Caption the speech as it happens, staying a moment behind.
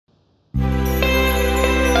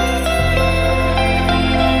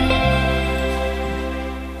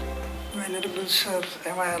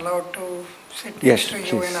Am I allowed to sit next Yes, to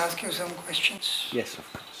you please. and ask you some questions? Yes, of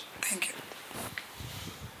course. Thank you.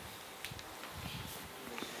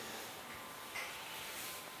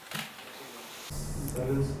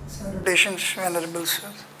 Salutations, Venerable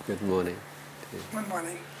Sir. Good morning. Good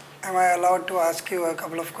morning. Am I allowed to ask you a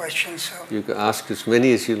couple of questions, sir? You can ask as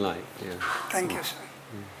many as you like. Yeah. Thank you, sir.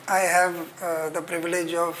 I have the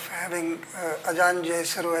privilege of having Ajahn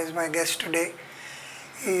Jayasaro as my guest today.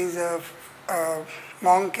 He is a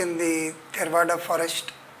monk in the Theravada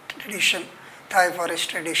forest tradition, Thai forest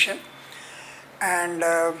tradition, and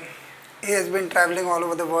he has been traveling all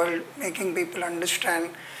over the world, making people understand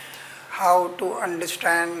how to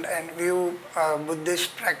understand and view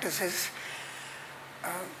Buddhist practices.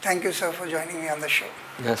 Thank you, sir, for joining me on the show.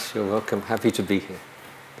 Yes, you're welcome. Happy to be here.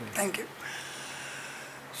 Thank you.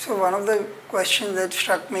 So one of the questions that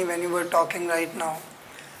struck me when you were talking right now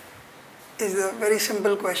is a very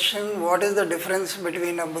simple question. What is the difference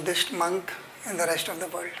between a Buddhist monk and the rest of the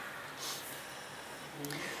world?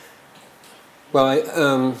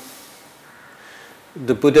 Well,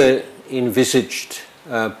 the Buddha envisaged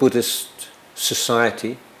Buddhist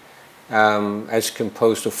society as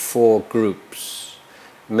composed of 4 groups: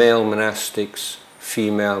 male monastics,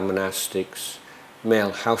 female monastics,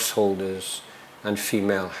 male householders, and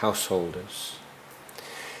female householders.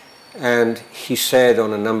 And he said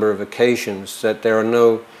on a number of occasions that there are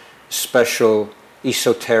no special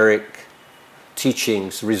esoteric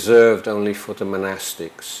teachings reserved only for the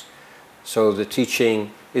monastics. So the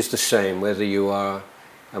teaching is the same whether you are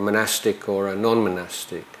a monastic or a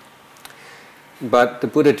non-monastic. But the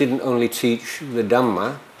Buddha didn't only teach the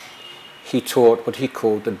Dhamma, he taught what he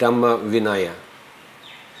called the Dhamma vinaya.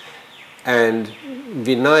 And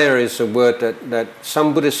vinaya is a word that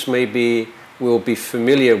some Buddhists will be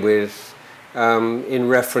familiar with in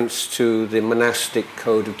reference to the monastic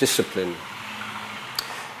code of discipline.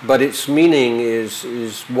 But its meaning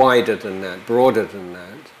is wider than that, broader than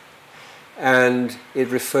that. And it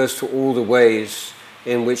refers to all the ways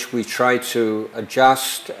in which we try to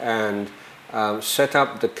adjust and set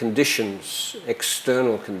up the conditions,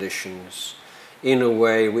 external conditions, in a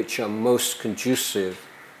way which are most conducive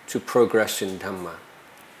to progress in Dhamma.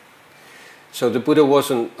 So the Buddha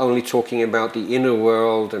wasn't only talking about the inner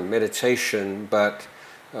world and meditation, but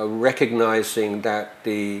recognizing that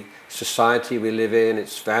the society we live in,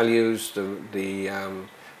 its values, the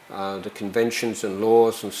conventions and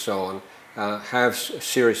laws and so on, have a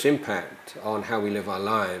serious impact on how we live our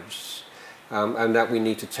lives, and that we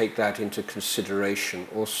need to take that into consideration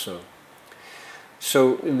also.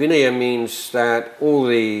 So vinaya means that all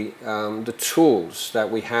the tools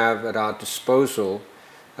that we have at our disposal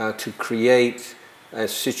to create a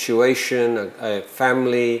situation, a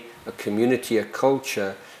family, a community, a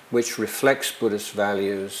culture which reflects Buddhist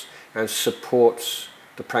values and supports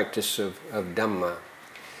the practice of Dhamma.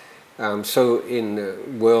 So in the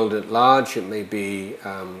world at large, it may be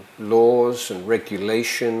laws and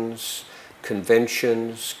regulations,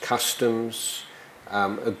 conventions, customs,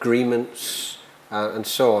 agreements, and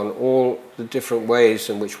so on, all the different ways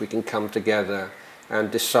in which we can come together and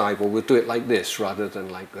decide, well, we'll do it like this rather than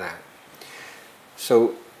like that.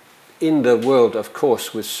 So in the world, of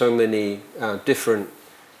course, with so many different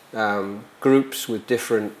groups with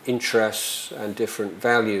different interests and different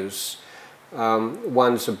values,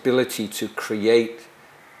 one's ability to create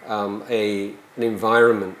an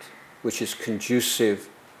environment which is conducive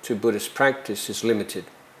to Buddhist practice is limited.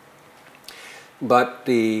 But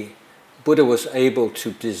the Buddha was able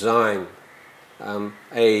to design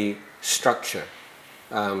a structure,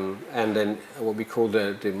 and then what we call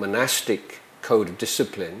the monastic code of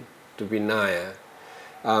discipline, the vinaya,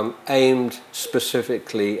 aimed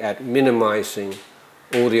specifically at minimizing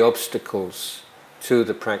all the obstacles to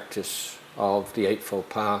the practice of the Eightfold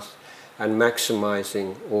Path and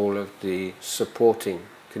maximizing all of the supporting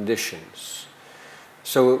conditions.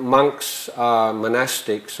 So monks,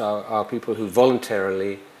 monastics, are people who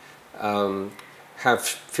voluntarily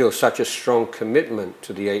feel such a strong commitment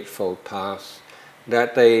to the Eightfold Path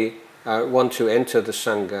that they want to enter the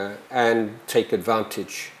Sangha and take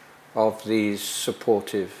advantage of these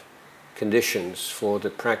supportive conditions for the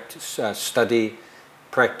practice, study,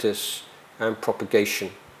 practice, and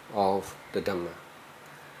propagation of the Dhamma.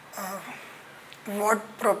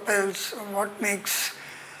 What makes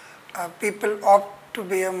people opt to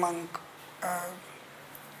be a monk?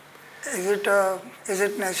 Is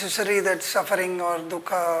it necessary that suffering or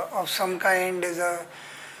dukkha of some kind is a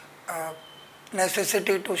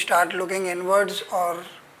necessity to start looking inwards, or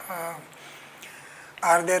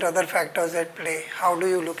are there other factors at play? How do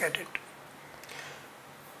you look at it?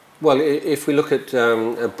 Well, if we look at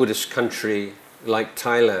a Buddhist country like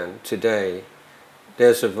Thailand today,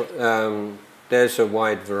 there's a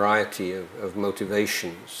wide variety of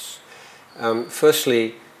motivations.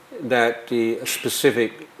 Firstly, that the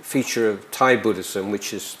specific feature of Thai Buddhism,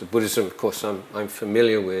 which is the Buddhism, of course, I'm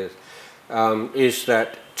familiar with, is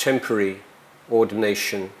that temporary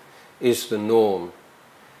ordination is the norm,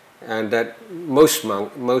 and that most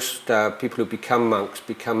people who become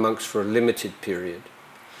monks for a limited period,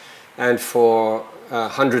 and for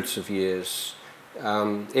hundreds of years.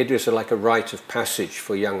 It is like a rite of passage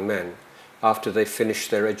for young men after they finish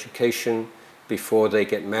their education, before they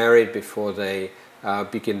get married, before they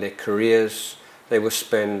begin their careers. They will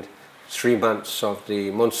spend 3 months of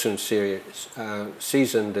the monsoon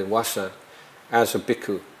season, the wasa, as a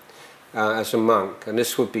bhikkhu, as a monk. And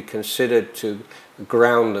this would be considered to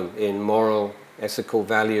ground them in moral, ethical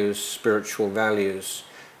values, spiritual values,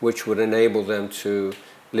 which would enable them to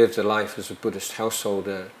live the life as a Buddhist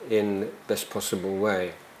householder in the best possible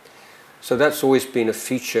way. So that's always been a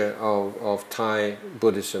feature of Thai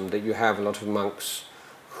Buddhism, that you have a lot of monks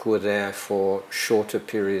who are there for shorter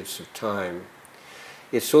periods of time.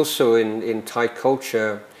 It's also in Thai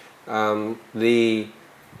culture the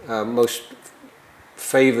most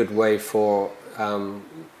favored way for,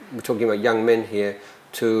 we're talking about young men here,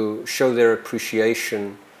 to show their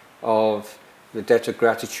appreciation of the debt of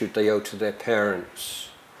gratitude they owe to their parents.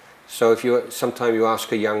 So if sometimes you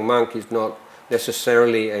ask a young monk, he's not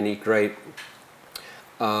necessarily any great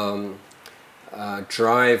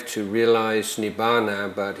drive to realize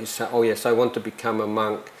Nibbana, but he said, oh yes, I want to become a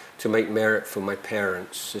monk to make merit for my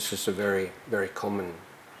parents. This is a very, very common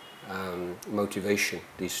motivation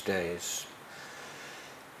these days.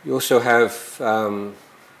 You also have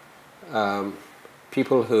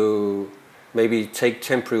people who maybe take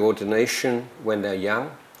temporary ordination when they're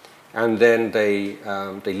young, and then they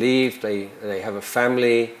leave, they have a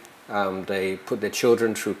family, they put their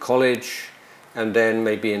children through college, and then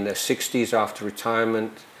maybe in their 60s after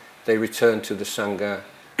retirement they return to the Sangha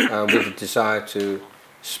with a desire to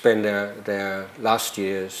spend their last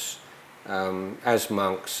years as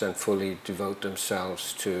monks and fully devote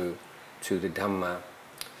themselves to the Dhamma.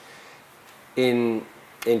 In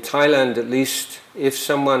Thailand, at least, if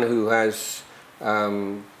someone who has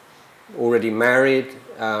already married,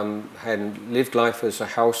 had lived life as a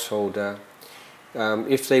householder,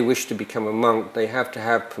 if they wish to become a monk, they have to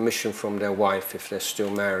have permission from their wife if they're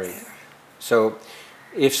still married. So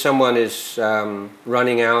if someone is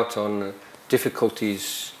running out on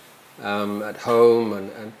difficulties at home,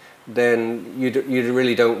 and then you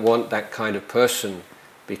really don't want that kind of person,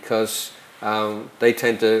 because they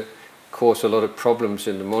tend to cause a lot of problems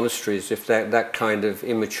in the monasteries. If that kind of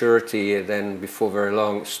immaturity, then before very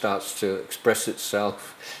long it starts to express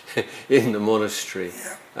itself in the monastery.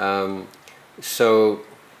 So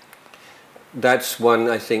that's one,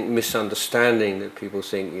 I think, misunderstanding, that people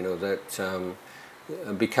think, you know, that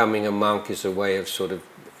becoming a monk is a way of sort of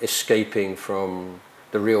escaping from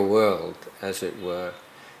the real world, as it were.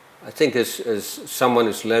 I think as someone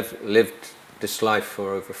who's lived this life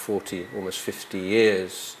for over 40, almost 50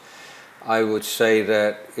 years, I would say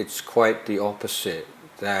that it's quite the opposite,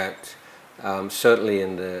 that certainly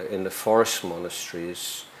in the forest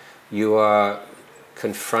monasteries, you are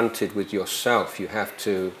confronted with yourself. You have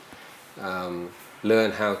to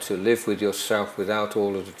learn how to live with yourself without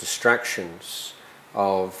all of the distractions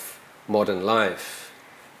of modern life.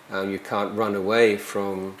 You can't run away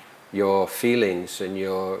from your feelings and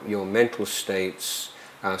your mental states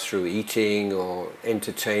through eating or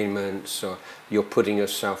entertainments, or you're putting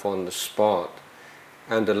yourself on the spot.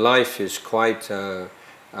 And the life is quite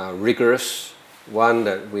rigorous, one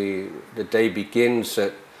that the day begins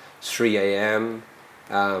at 3 a.m.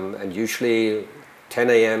 And usually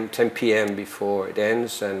 10 p.m. before it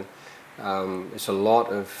ends, and it's a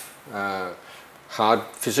lot of hard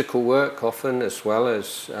physical work often, as well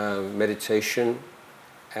as meditation.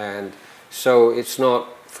 And so it's not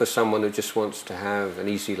for someone who just wants to have an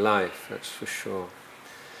easy life, that's for sure.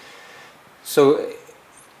 So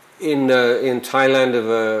in Thailand,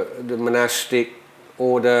 of the monastic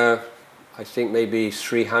order, I think maybe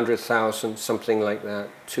 300,000, something like that,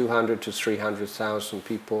 200 to 300,000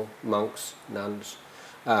 people, monks, nuns,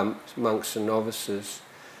 monks and novices.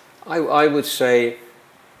 I would say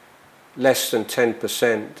less than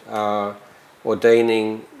 10% are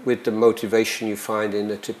ordaining with the motivation you find in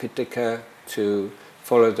the Tipitaka to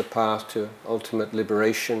follow the path to ultimate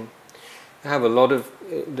liberation. I have a lot of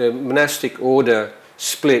the monastic order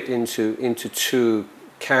split into two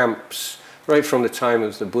camps right from the time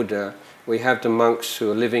of the Buddha. We have the monks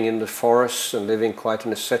who are living in the forests and living quite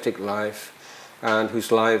an ascetic life, and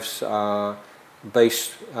whose lives are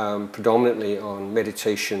based predominantly on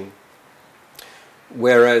meditation,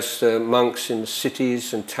 whereas monks in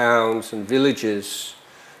cities and towns and villages,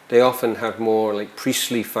 they often have more like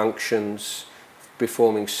priestly functions,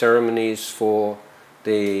 performing ceremonies for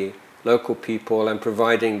the local people and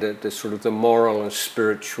providing the sort of the moral and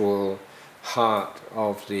spiritual heart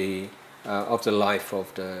of the life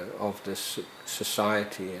of the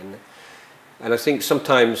society. And I think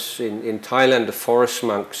sometimes in Thailand the forest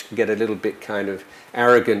monks can get a little bit kind of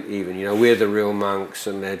arrogant even, you know, we're the real monks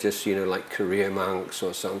and they're just, you know, like career monks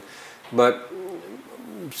or something. But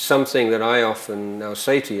something that I often now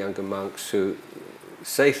say to younger monks who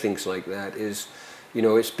say things like that is, you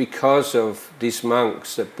know, it's because of these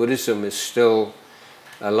monks that Buddhism is still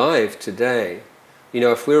alive today. You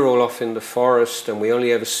know, if we're all off in the forest and we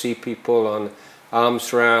only ever see people on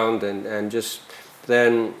alms round and just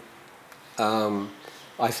then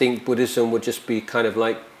I think Buddhism would just be kind of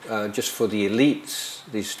like just for the elites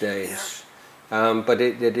these days. But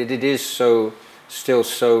it is still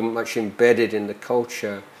so much embedded in the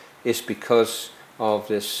culture is because of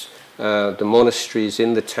this, the monasteries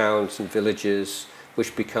in the towns and villages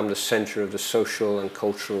which become the center of the social and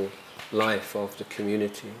cultural life of the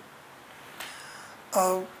community.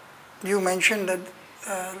 You mentioned that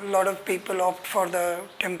a lot of people opt for the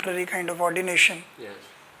temporary kind of ordination. Yes.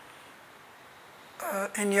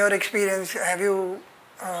 In your experience, have you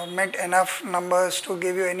met enough numbers to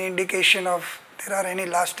give you any indication of there are any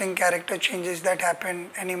lasting character changes that happen,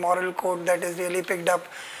 any moral code that is really picked up,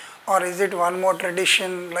 or is it one more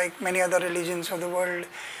tradition like many other religions of the world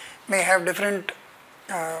may have different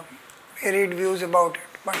varied views about it,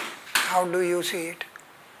 but how do you see it?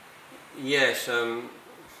 Yes,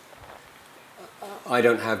 I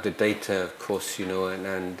don't have the data, of course, you know,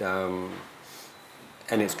 and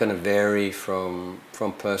it's going to vary from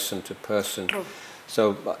person to person. True.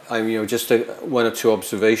 So, you know, just one or two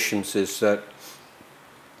observations is that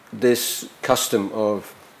this custom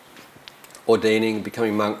of ordaining,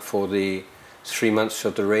 becoming monk for the 3 months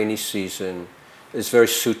of the rainy season is very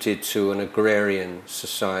suited to an agrarian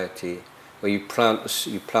society where you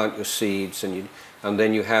plant your seeds and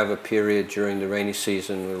then you have a period during the rainy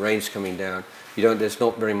season when the rain's coming down. There's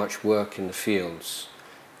not very much work in the fields.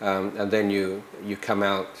 And then you come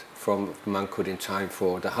out from monkhood in time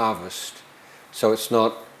for the harvest. So it's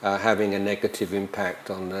not having a negative impact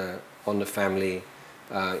on the family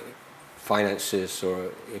finances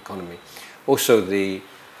or economy. Also,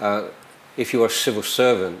 if you are a civil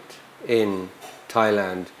servant in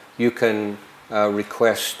Thailand, you can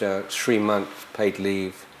request 3 months paid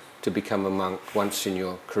leave to become a monk once in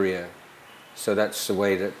your career. So that's the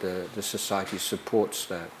way that the society supports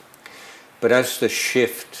that. But as the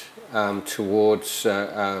shift towards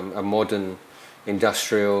a modern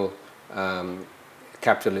industrial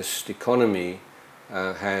capitalist economy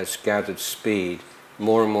has gathered speed,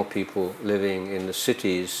 more and more people living in the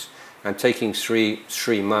cities and taking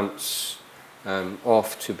three months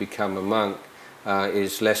off to become a monk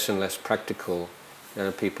is less and less practical.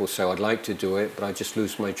 People say, I'd like to do it, but I just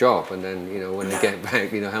lose my job, and then, you know, when I get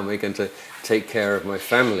back, you know, how am I going to take care of my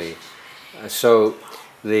family? So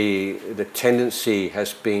the tendency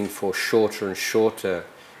has been for shorter and shorter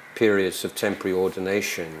periods of temporary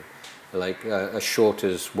ordination, like as short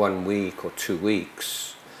as 1 week or 2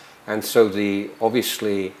 weeks. And so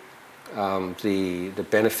obviously the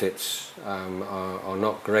benefits are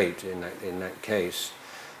not great in that case.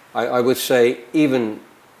 I would say even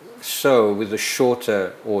so, with the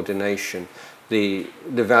shorter ordination, the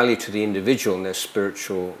value to the individual and their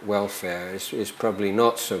spiritual welfare is probably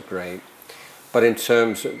not so great. But in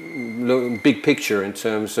terms of big picture, in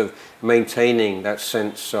terms of maintaining that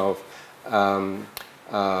sense of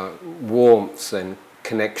warmth and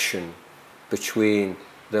connection between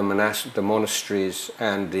the monasteries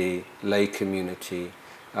and the lay community,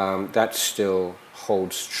 that still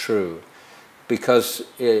holds true. Because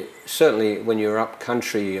certainly when you're up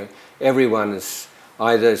country, everyone is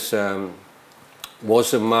either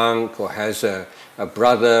was a monk or has a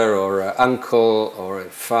brother or an uncle or a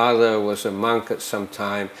father was a monk at some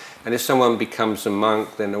time. And if someone becomes a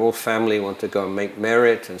monk, then the whole family want to go and make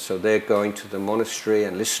merit, and so they're going to the monastery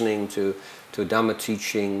and listening to Dhamma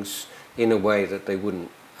teachings in a way that they wouldn't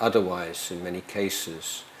otherwise in many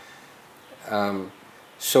cases.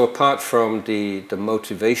 So apart from the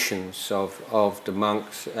motivations of the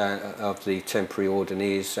monks, of the temporary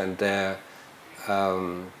ordinees and their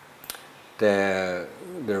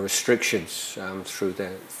restrictions through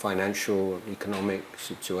their financial, economic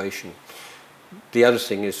situation, the other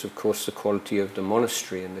thing is, of course, the quality of the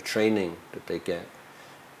monastery and the training that they get.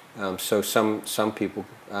 So some people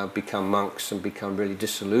become monks and become really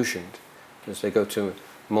disillusioned as they go to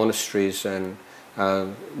monasteries, and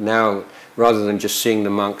now, rather than just seeing the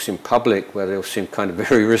monks in public, where they'll seem kind of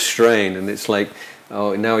very restrained, and it's like,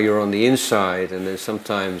 oh, now you're on the inside, and then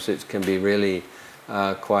sometimes it can be really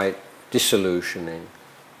quite disillusioning.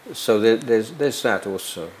 So there's that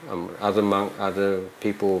also. Other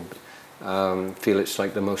people feel it's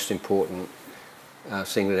like the most important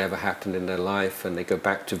thing that ever happened in their life, and they go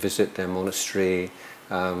back to visit their monastery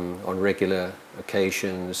on regular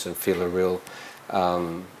occasions and feel a real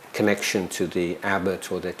connection to the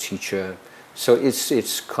abbot or their teacher. So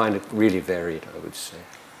it's kind of really varied, I would say.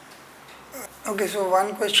 Okay, so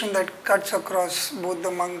one question that cuts across both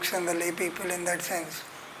the monks and the lay people in that sense.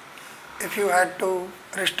 If you had to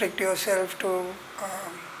restrict yourself to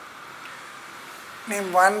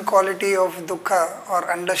name one quality of dukkha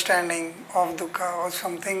or understanding of dukkha or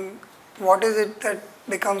something, what is it that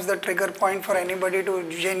becomes the trigger point for anybody to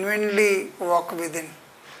genuinely walk within?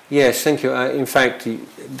 Yes, thank you. In fact,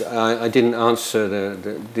 I didn't answer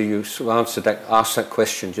you asked that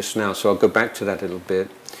question just now, so I'll go back to that a little bit,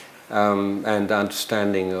 and the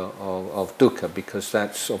understanding of dukkha, because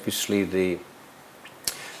that's obviously the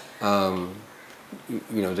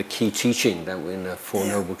the key teaching that in the Four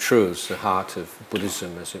Noble Truths, the heart of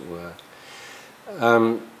Buddhism, as it were.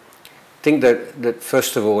 I think that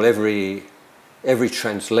first of all, every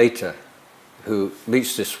translator who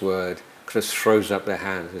meets this word just throws up their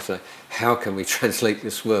hands. It's like, how can we translate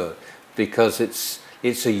this word? Because it's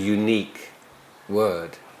a unique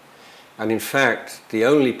word, and in fact, the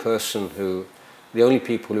only people who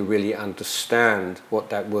really understand what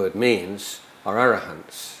that word means are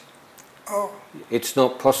arahants. Oh. It's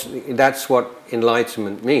not possible. That's what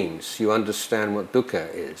enlightenment means. You understand what dukkha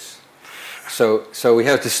is. So we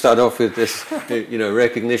have to start off with this,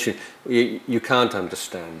 recognition. You can't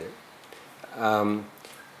understand it.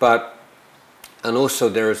 And also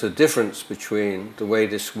there is a difference between the way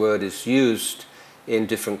this word is used in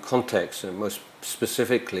different contexts, and most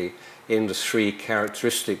specifically in the three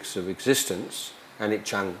characteristics of existence,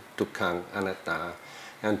 anicca, dukkha, anatta,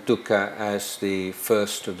 and dukkha as the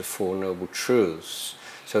first of the Four Noble Truths.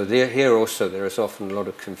 So here also there is often a lot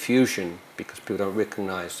of confusion because people don't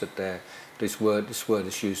recognize that this word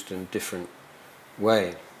is used in a different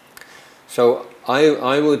way. So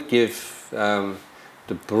I would give the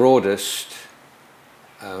broadest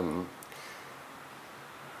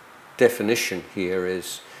definition here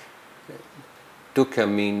is dukkha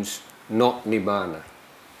means not nibbana.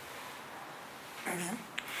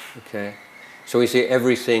 Okay. So we say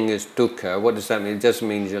everything is dukkha. What does that mean? It doesn't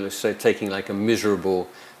mean, let's say, taking like a miserable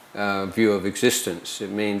view of existence.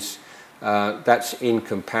 It means that's in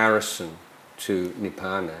comparison to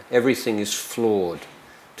nibbana. Everything is flawed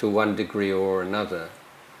to one degree or another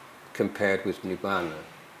compared with nibbana.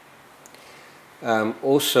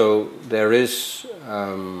 Also, there is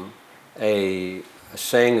a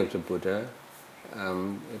saying of the Buddha,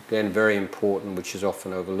 again very important, which is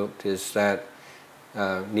often overlooked, is that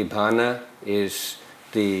nibbana is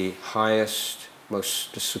the highest, the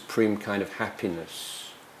supreme kind of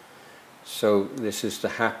happiness. So this is the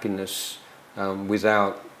happiness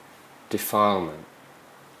without defilement.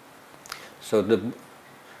 So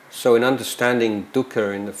in understanding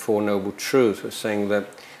dukkha in the Four Noble Truths, we're saying that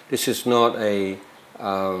this is not a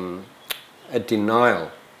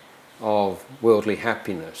denial of worldly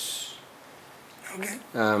happiness. Okay.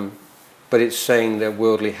 But it's saying that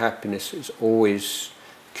worldly happiness is always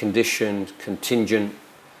conditioned, contingent,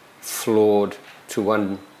 flawed to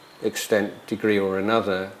one extent, degree or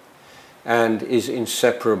another, and is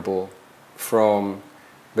inseparable from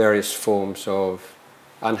various forms of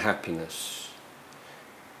unhappiness.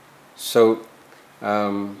 So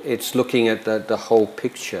it's looking at the whole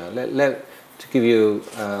picture. To give you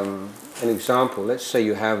an example, let's say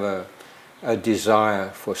you have a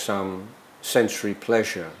desire for some sensory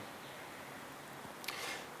pleasure,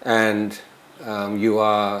 and you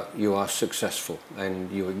are successful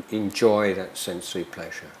and you enjoy that sensory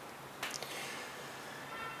pleasure.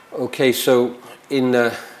 Okay, so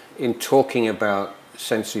in talking about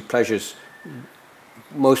sensory pleasures,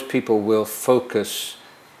 most people will focus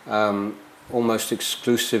almost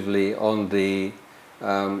exclusively on the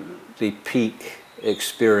peak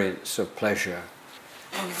experience of pleasure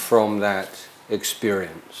from that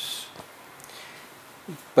experience.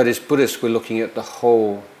 But as Buddhists, we're looking at the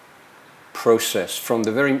whole process from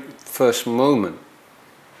the very first moment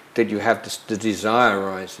that you have the desire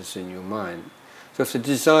arises in your mind. So if the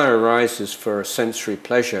desire arises for a sensory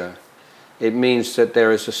pleasure, it means that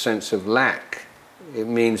there is a sense of lack. It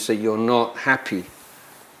means that you're not happy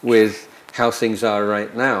with how things are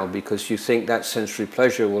right now because you think that sensory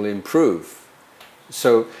pleasure will improve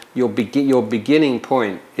So your beginning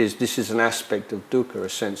point is this is an aspect of dukkha, a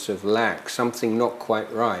sense of lack, something not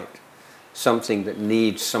quite right, something that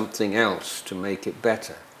needs something else to make it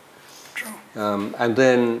better. True. And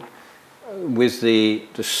then with the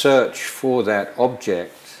search for that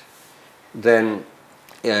object, then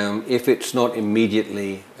if it's not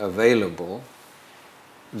immediately available,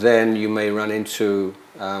 then you may run into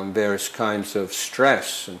various kinds of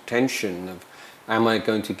stress and tension of, am I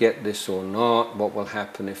going to get this or not? What will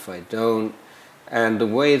happen if I don't? And the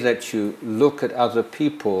way that you look at other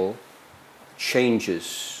people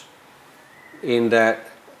changes, in that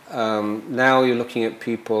now you're looking at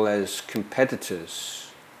people as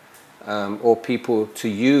competitors or people to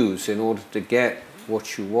use in order to get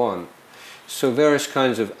what you want. So various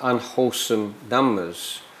kinds of unwholesome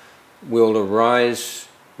dhammas will arise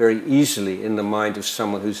very easily in the mind of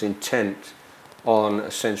someone who's intent on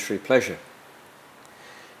a sensory pleasure.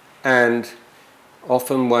 And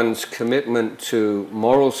often one's commitment to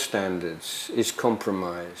moral standards is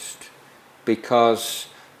compromised because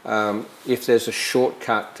if there's a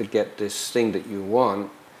shortcut to get this thing that you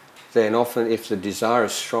want, then often if the desire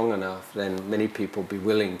is strong enough, then many people will be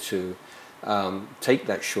willing to take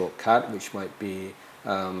that shortcut, which might be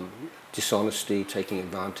dishonesty, taking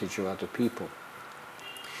advantage of other people.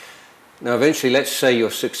 Now eventually, let's say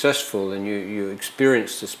you're successful and you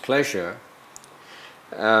experience this pleasure,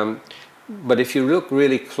 but if you look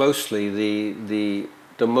really closely, the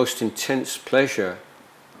most intense pleasure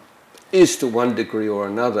is to one degree or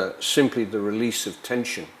another simply the release of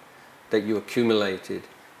tension that you accumulated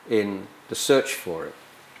in the search for it.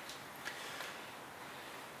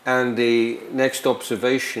 And the next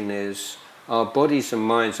observation is our bodies and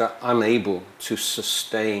minds are unable to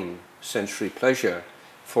sustain sensory pleasure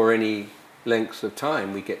for any length of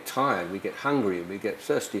time. We get tired, we get hungry, we get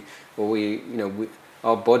thirsty, or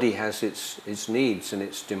our body has its needs and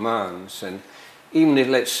its demands. And even if,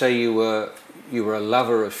 let's say, you were a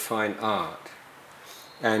lover of fine art,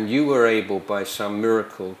 and you were able by some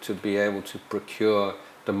miracle to be able to procure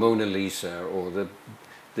the Mona Lisa or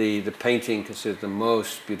the painting considered the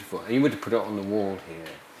most beautiful, and you were to put it on the wall here,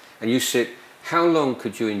 and you said, how long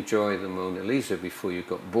could you enjoy the Mona Lisa before you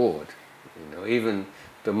got bored? Even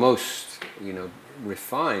the most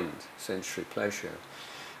refined sensory pleasure.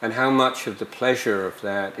 And how much of the pleasure of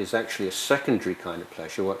that is actually a secondary kind of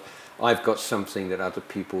pleasure. What I've got something that other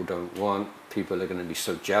people don't want. People are going to be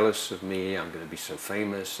so jealous of me. I'm going to be so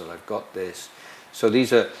famous that I've got this. So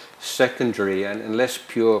these are secondary and less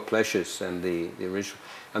pure pleasures than the original.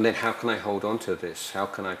 And then how can I hold on to this? How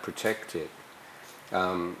can I protect it?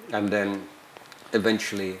 And then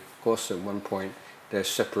eventually, of course, at one point, there's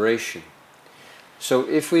separation. So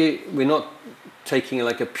if we're not taking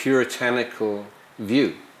like a puritanical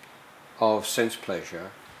view of sense pleasure,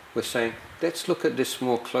 we're saying, let's look at this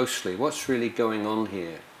more closely. What's really going on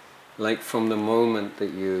here? Like from the moment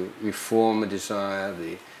that you form a desire,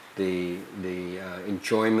 the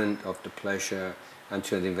enjoyment of the pleasure,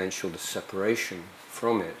 until the eventual separation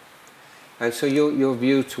from it. And so your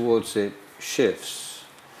view towards it shifts.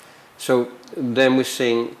 So then we're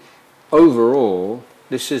seeing, overall,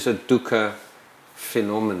 this is a dukkha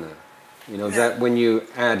phenomena. That when you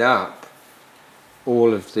add up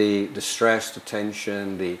all of the stress, the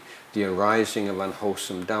tension, the arising of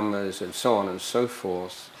unwholesome dhammas, and so on and so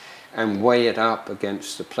forth, and weigh it up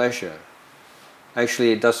against the pleasure,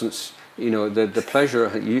 actually it doesn't, the pleasure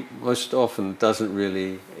most often doesn't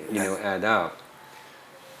really, add up.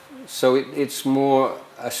 So it's more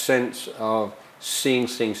a sense of seeing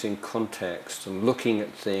things in context and looking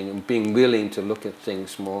at things and being willing to look at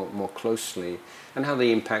things more closely and how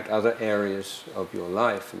they impact other areas of your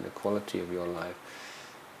life and the quality of your life.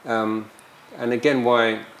 And again,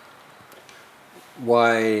 why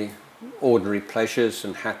ordinary pleasures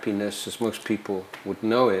and happiness, as most people would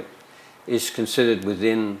know it, is considered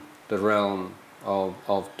within the realm of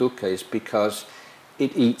dukkha is because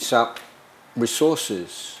it eats up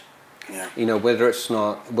resources. Yeah. Whether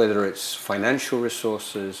it's financial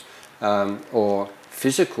resources or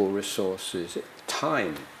physical resources,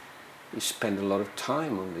 time. You spend a lot of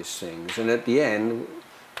time on these things, and at the end,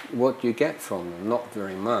 what do you get from them? Not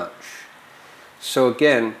very much. So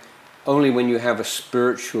again, only when you have a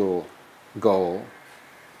spiritual goal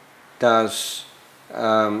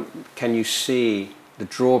can you see the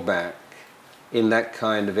drawback in that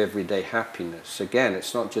kind of everyday happiness. Again,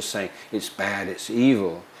 it's not just saying it's bad, it's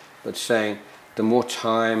evil, but saying the more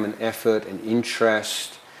time and effort and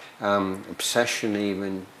interest, obsession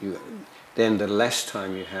even, then the less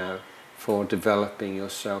time you have for developing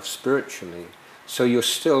yourself spiritually. So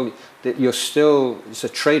it's a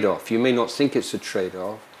trade-off. You may not think it's a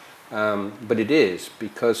trade-off, but it is,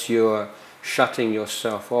 because you're shutting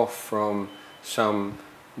yourself off from some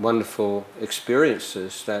wonderful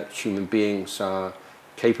experiences that human beings are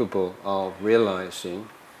capable of realizing,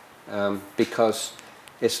 because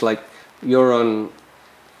it's like you're on,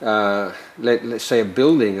 let's say, a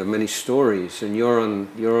building of many stories, and you're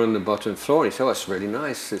on the bottom floor. You say, "Oh, it's really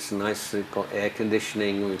nice. It's nice. We've got air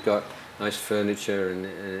conditioning. We've got nice furniture, and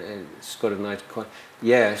it's got a nice."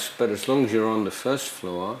 Yes, but as long as you're on the first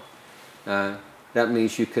floor, that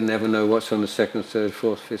means you can never know what's on the second, third,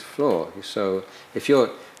 fourth, fifth floor. So if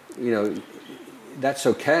you're, that's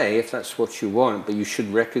okay if that's what you want, but you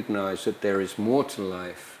should recognize that there is more to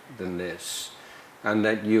life than this, and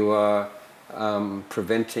that you are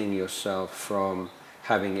preventing yourself from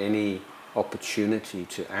having any opportunity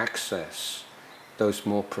to access those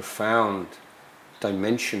more profound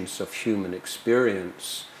dimensions of human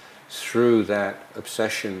experience through that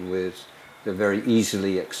obsession with the very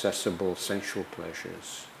easily accessible sensual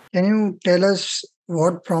pleasures. Can you tell us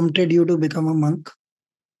what prompted you to become a monk?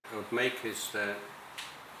 I would make is that,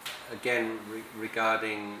 again,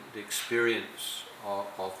 regarding the experience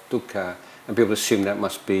of dukkha, and people assume that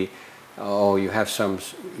must be, oh, you have some,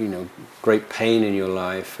 great pain in your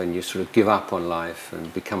life, and you sort of give up on life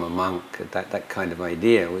and become a monk. That kind of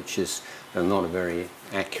idea, which is not a very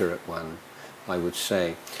accurate one, I would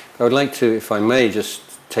say. But I would like to, if I may, just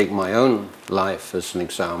take my own life as an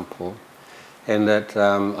example, in that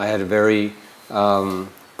I had a very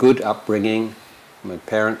good upbringing. My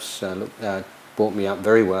parents brought me up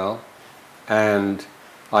very well, and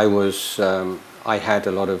I had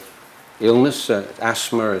a lot of illness,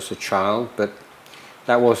 asthma as a child, but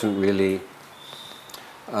that wasn't really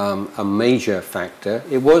a major factor.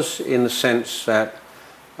 It was in the sense that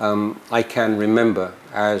I can remember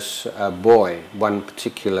as a boy one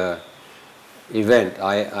particular event.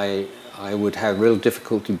 I would have real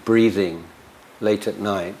difficulty breathing late at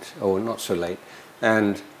night, or not so late,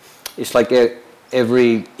 and it's like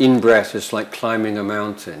every in-breath is like climbing a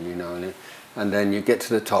mountain, and then you get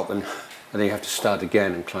to the top, and then you have to start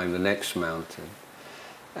again and climb the next mountain.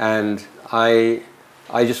 And I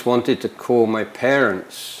just wanted to call my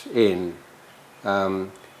parents in,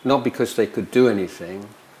 not because they could do anything,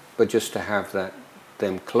 but just to have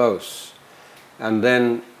them close. And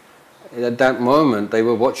then at that moment they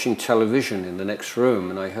were watching television in the next room,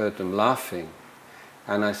 and I heard them laughing,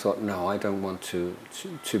 and I thought, no, I don't want to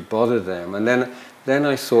bother them. And then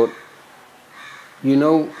I thought,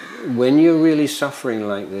 when you're really suffering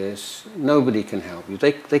like this, nobody can help you.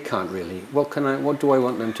 They can't really. What do I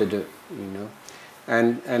want them to do?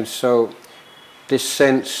 And so this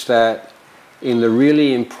sense that in the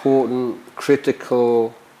really important,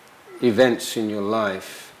 critical events in your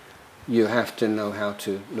life, you have to know how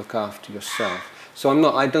to look after yourself. So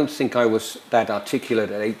I don't think I was that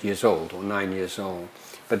articulate at 8 years old or 9 years old,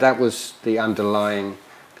 but that was the underlying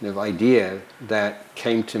kind of idea that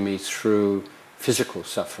came to me through physical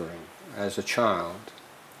suffering as a child.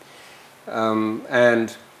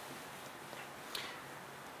 And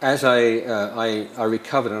as I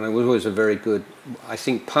recovered, and I was always a very good, I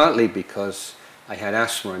think partly because I had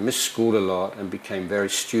asthma, I missed school a lot and became very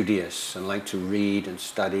studious and liked to read and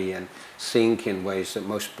study and think in ways that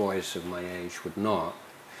most boys of my age would not.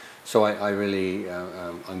 So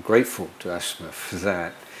I'm grateful to asthma for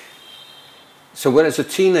that. So when as a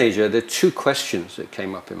teenager, there are two questions that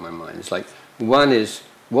came up in my mind. It's like, one is,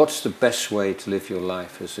 what's the best way to live your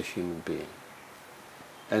life as a human being?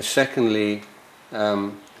 And secondly,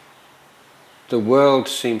 the world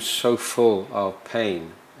seems so full of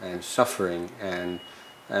pain and suffering and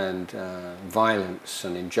violence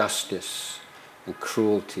and injustice and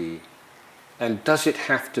cruelty. And does it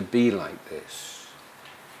have to be like this?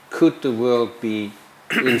 Could the world be,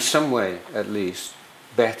 in some way at least,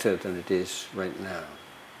 better than it is right now?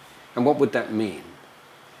 And what would that mean?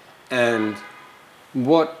 And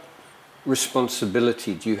what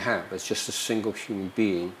responsibility do you have as just a single human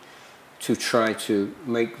being to try to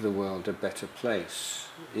make the world a better place?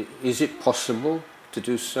 Is it possible to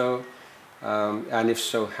do so? And if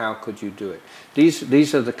so, how could you do it?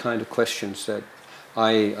 These are the kind of questions that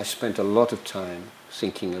I spent a lot of time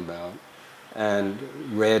thinking about and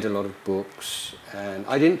read a lot of books. And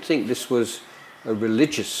I didn't think this was a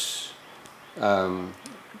religious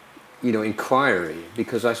inquiry,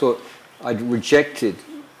 because I thought I'd rejected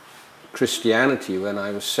Christianity when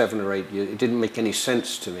I was 7 or 8 years. It didn't make any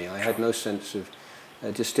sense to me. I had no sense of,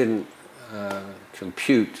 it just didn't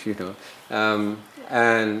compute,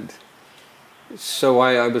 and so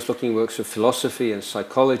I was looking at works of philosophy and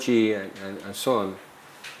psychology and so on.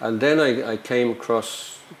 And then I came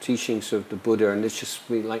across teachings of the Buddha, and it's just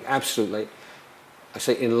like absolutely, I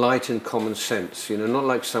say enlightened common sense, you know, not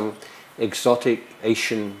like some exotic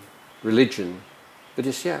Asian religion, but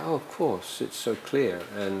it's, yeah, oh, of course, it's so clear.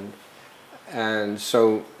 And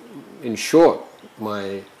so, in short,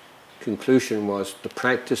 my conclusion was the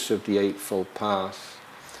practice of the Eightfold Path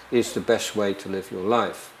is the best way to live your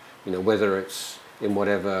life, you know, whether it's in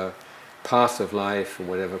whatever path of life or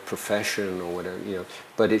whatever profession or whatever, you know,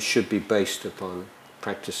 but it should be based upon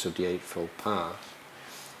practice of the Eightfold Path.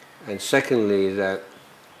 And secondly, that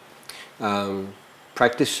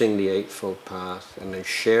practicing the Eightfold Path and then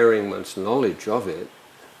sharing one's knowledge of it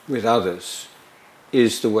with others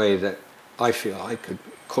is the way that I feel I could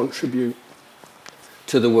contribute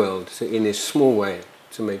to the world, in a small way,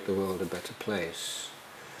 to make the world a better place.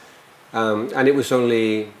 And it was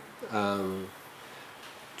only 2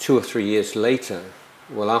 or 3 years later,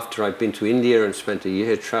 well, after I'd been to India and spent a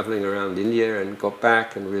year traveling around India and got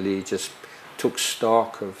back and really just took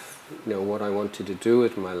stock of, you know, what I wanted to do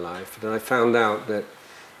with my life, and I found out that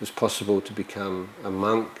it was possible to become a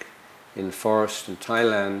monk in the forest in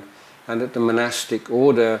Thailand, and that the monastic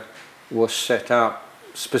order was set up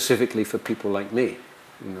specifically for people like me,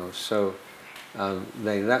 you know. So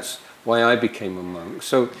that's why I became a monk.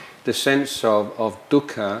 So the sense of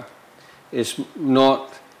dukkha is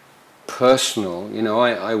not personal, you know.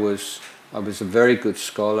 I was a very good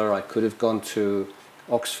scholar. I could have gone to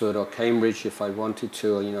Oxford or Cambridge if I wanted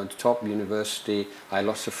to, or, you know, the top university. I had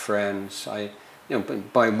lots of friends. You know,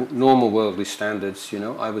 by normal worldly standards, you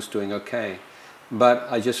know, I was doing okay. But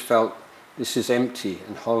I just felt this is empty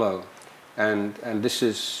and hollow, and this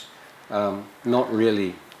is not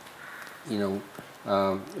really, you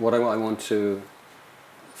know, what I want to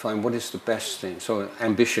find. What is the best thing? So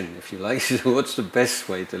ambition, if you like. What's the best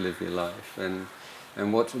way to live your life, and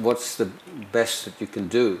what's the best that you can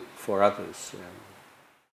do for others? Yeah.